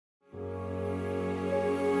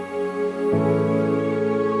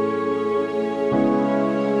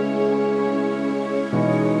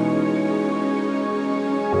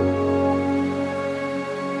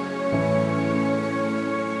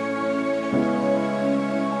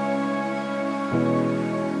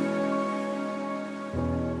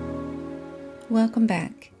welcome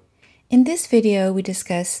back. In this video, we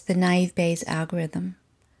discuss the naive Bayes algorithm.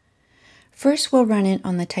 First, we'll run it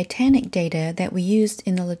on the Titanic data that we used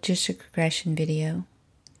in the logistic regression video.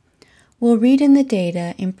 We'll read in the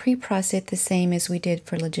data and pre-process it the same as we did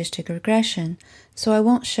for logistic regression, so I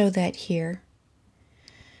won't show that here.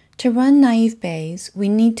 To run naive Bayes, we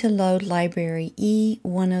need to load library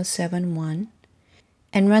E1071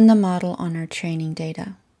 and run the model on our training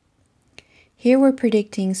data. Here we're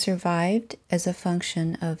predicting survived as a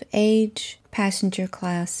function of age, passenger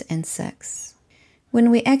class, and sex.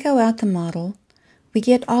 When we echo out the model, we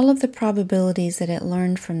get all of the probabilities that it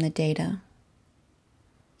learned from the data.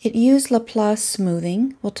 It used Laplace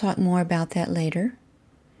smoothing, we'll talk more about that later.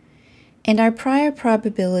 And our prior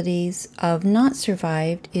probabilities of not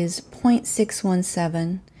survived is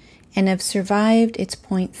 0.617, and of survived it's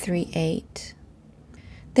 0.38.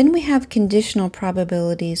 Then we have conditional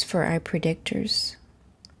probabilities for our predictors.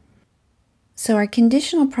 So our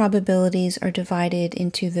conditional probabilities are divided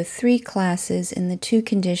into the three classes in the two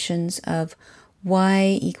conditions of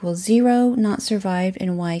y equals 0 not survived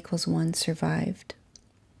and y equals 1 survived.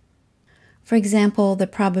 For example, the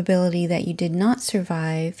probability that you did not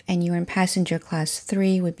survive and you were in passenger class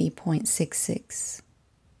 3 would be 0.66.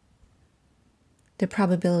 The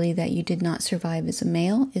probability that you did not survive as a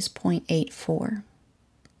male is 0.84.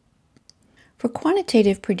 For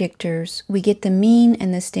quantitative predictors, we get the mean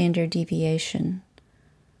and the standard deviation.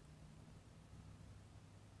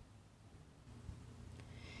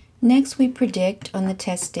 Next, we predict on the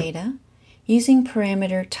test data using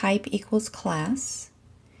parameter type equals class,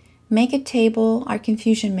 make a table, our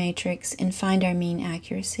confusion matrix, and find our mean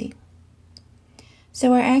accuracy.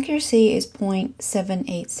 So our accuracy is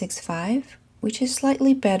 0.7865, which is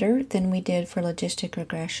slightly better than we did for logistic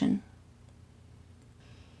regression.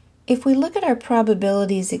 If we look at our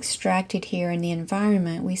probabilities extracted here in the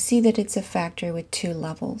environment, we see that it's a factor with two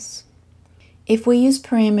levels. If we use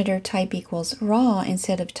parameter type equals raw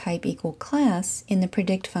instead of type equal class in the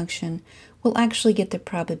predict function, we'll actually get the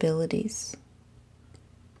probabilities.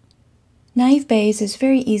 Naive Bayes is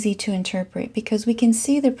very easy to interpret because we can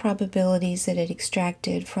see the probabilities that it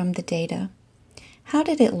extracted from the data. How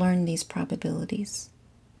did it learn these probabilities?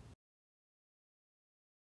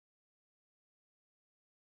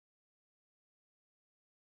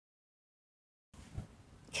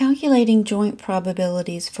 Calculating joint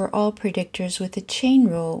probabilities for all predictors with the chain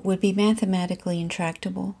rule would be mathematically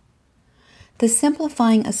intractable. The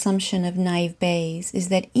simplifying assumption of naive Bayes is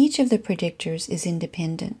that each of the predictors is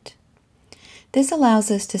independent. This allows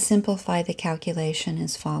us to simplify the calculation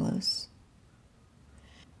as follows.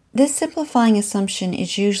 This simplifying assumption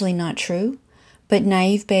is usually not true, but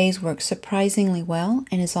naive Bayes works surprisingly well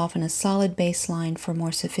and is often a solid baseline for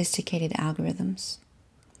more sophisticated algorithms.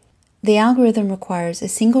 The algorithm requires a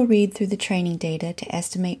single read through the training data to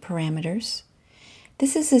estimate parameters.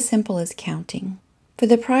 This is as simple as counting. For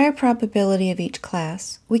the prior probability of each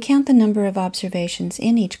class, we count the number of observations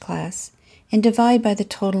in each class and divide by the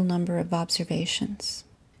total number of observations.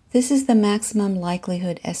 This is the maximum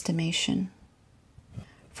likelihood estimation.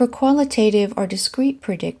 For qualitative or discrete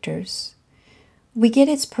predictors, we get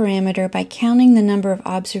its parameter by counting the number of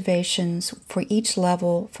observations for each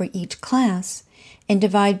level for each class and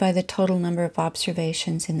divide by the total number of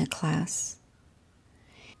observations in the class.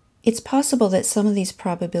 It's possible that some of these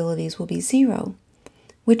probabilities will be 0,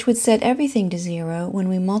 which would set everything to 0 when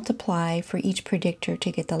we multiply for each predictor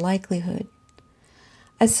to get the likelihood.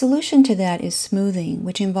 A solution to that is smoothing,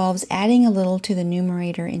 which involves adding a little to the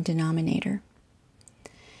numerator and denominator.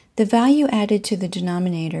 The value added to the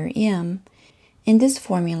denominator, m, in this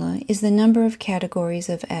formula is the number of categories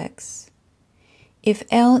of x. If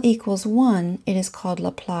L equals 1, it is called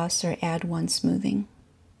Laplace or add-1 smoothing.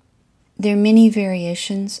 There are many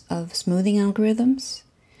variations of smoothing algorithms.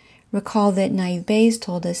 Recall that naive Bayes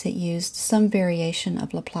told us it used some variation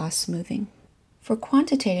of Laplace smoothing. For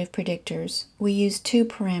quantitative predictors, we use two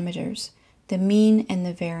parameters, the mean and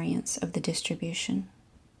the variance of the distribution.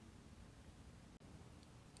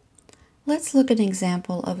 Let's look at an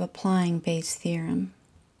example of applying Bayes' theorem.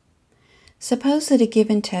 Suppose that a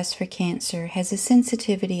given test for cancer has a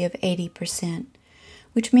sensitivity of 80%,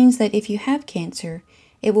 which means that if you have cancer,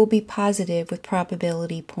 it will be positive with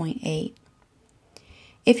probability 0.8.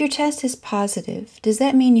 If your test is positive, does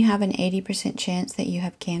that mean you have an 80% chance that you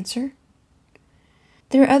have cancer?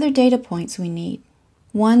 There are other data points we need.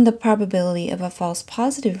 One, the probability of a false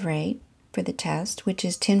positive rate for the test, which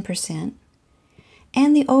is 10%,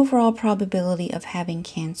 and the overall probability of having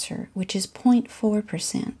cancer, which is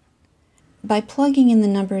 0.4%. By plugging in the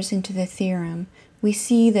numbers into the theorem, we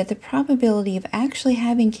see that the probability of actually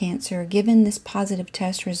having cancer given this positive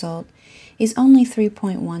test result is only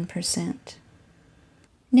 3.1%.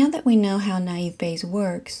 Now that we know how naive Bayes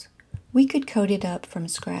works, we could code it up from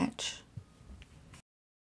scratch.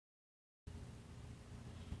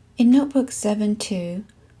 In Notebook 7.2,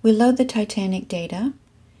 we load the Titanic data,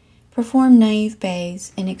 perform naive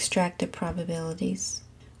Bayes, and extract the probabilities.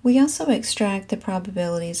 We also extract the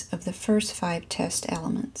probabilities of the first 5 test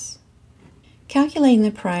elements. Calculating the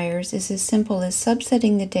priors is as simple as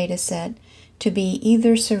subsetting the dataset to be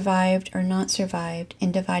either survived or not survived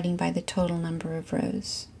and dividing by the total number of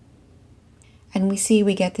rows. And we see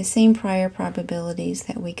we get the same prior probabilities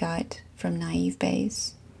that we got from naive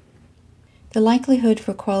Bayes. The likelihood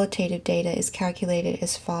for qualitative data is calculated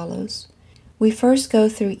as follows. We first go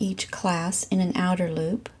through each class in an outer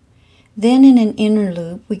loop. Then in an inner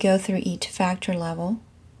loop, we go through each factor level.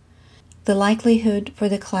 The likelihood for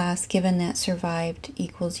the class given that survived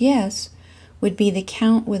equals yes would be the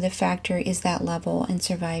count where the factor is that level and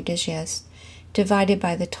survived as yes, divided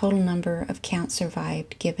by the total number of counts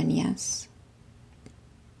survived given yes.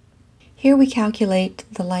 Here we calculate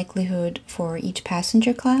the likelihood for each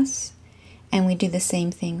passenger class, and we do the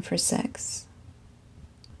same thing for sex.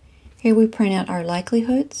 Here we print out our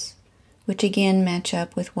likelihoods, which again match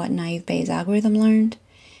up with what naive Bayes' algorithm learned,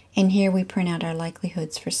 and here we print out our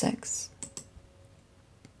likelihoods for sex.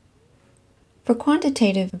 For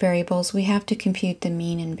quantitative variables, we have to compute the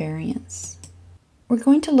mean and variance. We're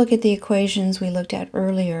going to look at the equations we looked at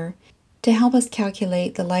earlier to help us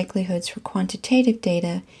calculate the likelihoods for quantitative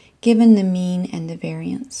data given the mean and the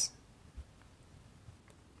variance.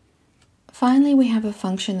 Finally, we have a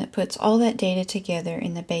function that puts all that data together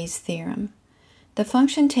in the Bayes theorem. The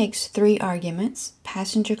function takes 3 arguments,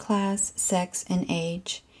 passenger class, sex, and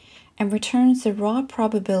age, and returns the raw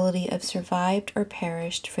probability of survived or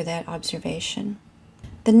perished for that observation.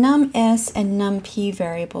 The num_s and num_p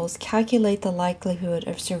variables calculate the likelihood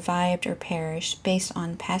of survived or perished based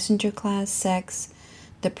on passenger class, sex,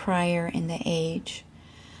 the prior, and the age.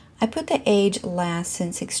 I put the age last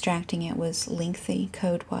since extracting it was lengthy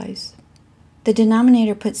code-wise. The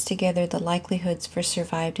denominator puts together the likelihoods for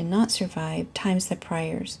survived and not survived times the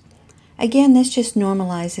priors. Again, this just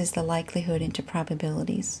normalizes the likelihood into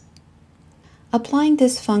probabilities. Applying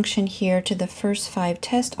this function here to the first 5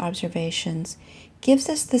 test observations gives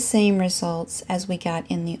us the same results as we got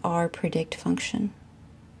in the rPredict function.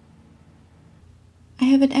 I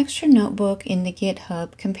have an extra notebook in the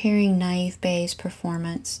GitHub comparing naive Bayes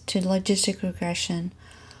performance to logistic regression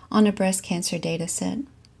on a breast cancer dataset.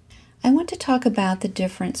 I want to talk about the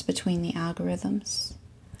difference between the algorithms.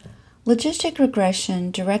 Logistic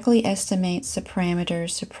regression directly estimates the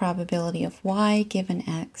parameters, the probability of y given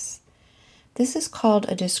x. This is called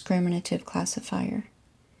a discriminative classifier.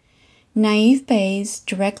 Naive Bayes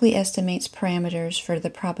directly estimates parameters for the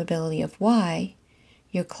probability of y,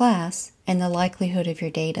 your class, and the likelihood of your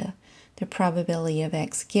data, the probability of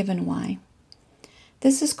x given y.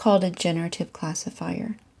 This is called a generative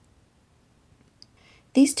classifier.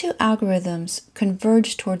 These 2 algorithms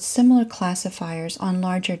converge towards similar classifiers on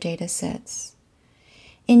larger data sets.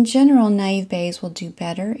 In general, naive Bayes will do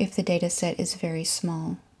better if the data set is very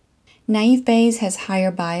small. Naive Bayes has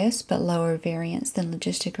higher bias but lower variance than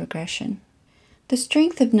logistic regression. The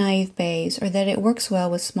strength of naive Bayes are that it works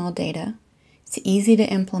well with small data, it's easy to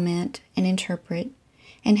implement and interpret,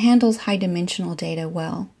 and handles high-dimensional data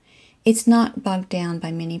well. It's not bogged down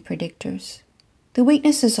by many predictors. The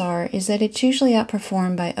weaknesses is that it's usually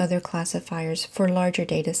outperformed by other classifiers for larger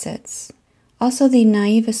data sets. Also, the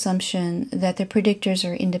naive assumption that the predictors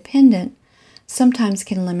are independent sometimes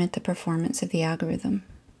can limit the performance of the algorithm.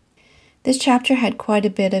 This chapter had quite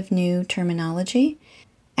a bit of new terminology,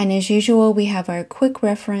 and as usual we have our quick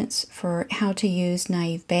reference for how to use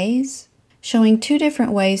naive Bayes, showing 2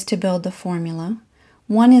 different ways to build the formula.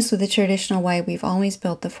 One is with the traditional way we've always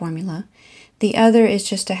built the formula. The other is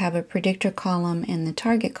just to have a predictor column and the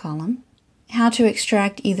target column. How to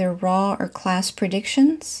extract either raw or class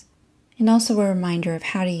predictions, and also a reminder of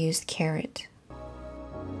how to use caret.